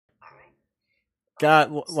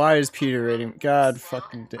God, why is Peter rating? God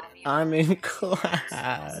fucking damn. I'm in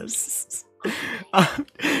class.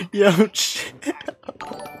 Yo, chill.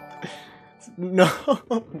 No.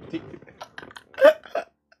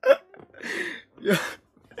 Yo.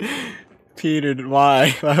 Peter,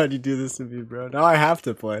 why? Why would you do this to me, bro? Now I have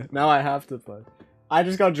to play. Now I have to play. I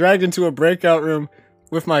just got dragged into a breakout room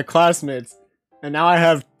with my classmates, and now I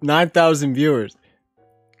have 9,000 viewers.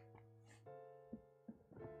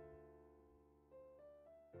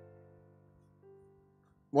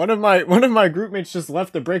 One of my group mates just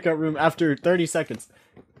left the breakout room after 30 seconds.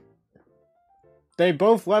 They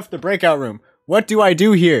both left the breakout room. What do I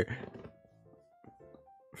do here?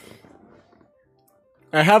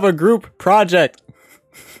 I have a group project.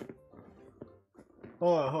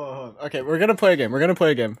 Hold on. Okay, we're gonna play a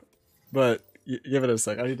game. But give it a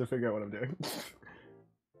sec. I need to figure out what I'm doing.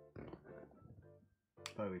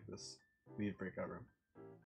 If I leave this, leave breakout room.